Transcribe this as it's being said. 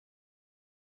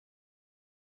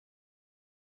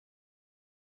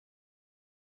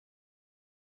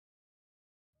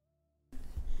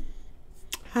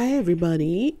Hi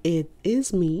everybody, it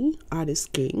is me,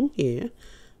 Artist King here,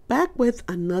 back with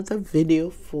another video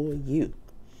for you.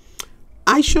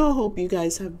 I sure hope you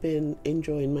guys have been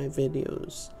enjoying my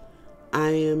videos.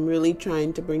 I am really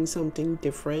trying to bring something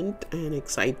different and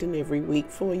exciting every week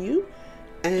for you,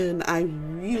 and I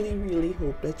really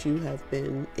hope that you have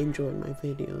been enjoying my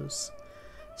videos.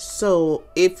 So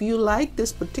if you like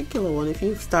this particular one, if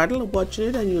you've started watching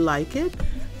it and you like it,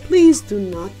 please do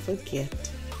not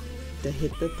forget to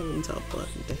hit the thumbs up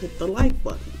button, to hit the like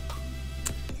button.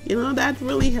 You know, that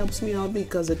really helps me out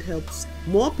because it helps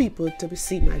more people to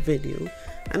see my video,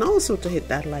 and also to hit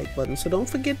that like button. So don't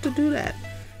forget to do that.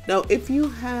 Now, if you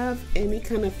have any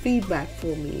kind of feedback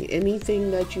for me, anything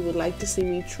that you would like to see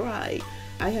me try,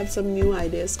 I have some new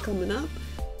ideas coming up.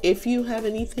 If you have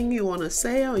anything you want to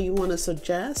say or you want to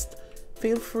suggest,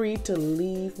 feel free to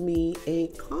leave me a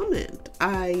comment.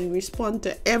 I respond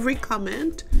to every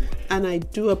comment, and I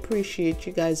do appreciate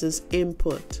you guys'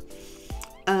 input.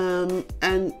 And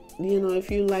you know, if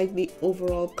you like the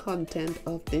overall content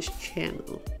of this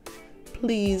channel,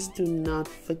 please do not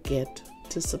forget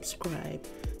to subscribe.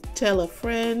 Tell a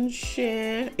friend,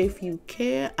 share if you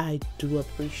care. I do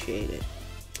appreciate it.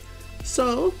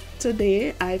 So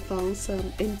today I found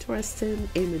some interesting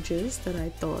images that I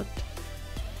thought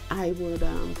I would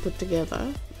put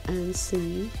together and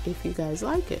see if you guys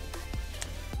like it.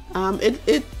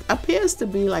 It appears to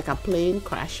be like a plane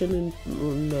crashing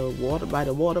in the water by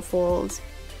the waterfalls,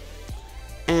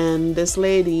 and this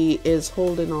lady is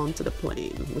holding on to the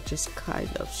plane, which is kind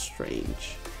of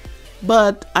strange.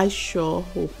 But I sure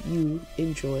hope you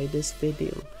enjoy this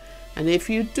video, and if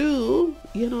you do,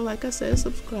 you know, like I said,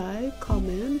 subscribe,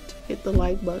 comment, hit the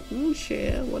like button,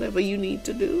 share, whatever you need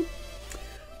to do.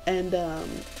 And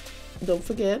don't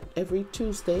forget, every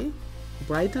Tuesday,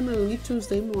 bright and early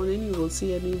Tuesday morning, you will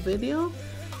see a new video,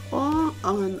 or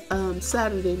on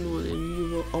Saturday morning you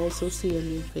will also see a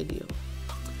new video.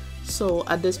 So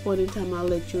at this point in time, I'll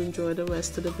let you enjoy the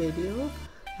rest of the video,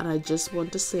 and I just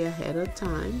want to say ahead of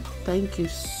time, thank you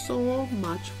so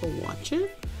much for watching,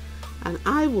 and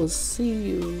I will see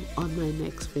you on my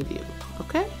next video.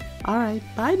 Okay, all right,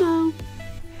 bye now.